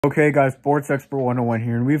Okay, guys, Sports Expert 101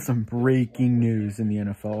 here, and we have some breaking news in the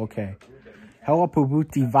NFL. Okay,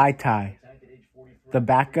 Halapoulivaati Vaitai, the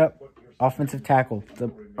backup offensive tackle,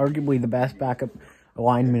 arguably the best backup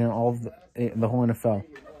lineman in all of the whole NFL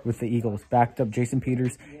with the Eagles, backed up Jason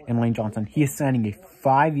Peters and Lane Johnson. He is signing a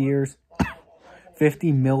 5 years,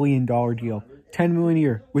 $50 million deal, $10 million a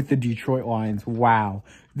year with the Detroit Lions. Wow,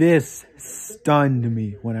 this stunned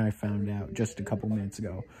me when I found out just a couple minutes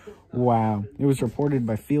ago. Wow. It was reported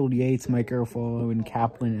by Field Yates, Mike Garofalo, and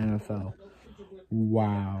Kaplan NFL.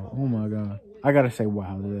 Wow. Oh, my God. I got to say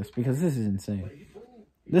wow to this because this is insane.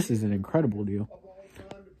 This is an incredible deal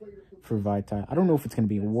for Vaitai. I don't know if it's going to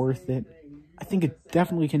be worth it. I think it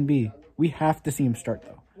definitely can be. We have to see him start,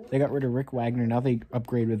 though. They got rid of Rick Wagner. Now they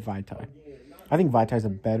upgrade with Vaitai. I think Vaitai's a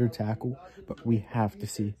better tackle, but we have to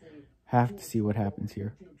see what happens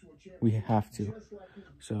here. We have to.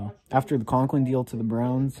 So, after the Conklin deal to the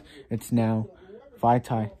Browns, it's now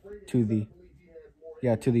Vaitai to the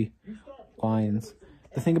Lions.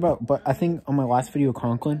 But I think on my last video,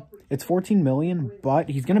 Conklin, it's $14 million, but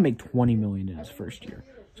he's going to make $20 million in his first year.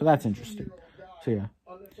 So, that's interesting. So, yeah.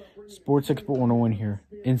 Sports Expert 101 here.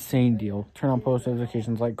 Insane deal. Turn on post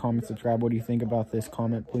notifications, like, comment, subscribe. What do you think about this?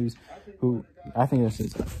 Comment, please. I think this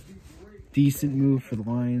is a decent move for the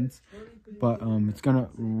Lions, but it's going to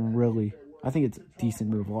really... I think it's a decent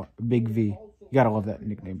move. Big V. You got to love that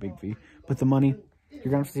nickname, Big V. But the money, you're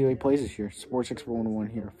going to have to see how he plays this year. Sports Expert 101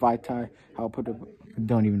 here. Vaitai,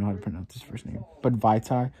 don't even know how to pronounce his first name. But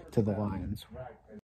Vaitai to the Lions.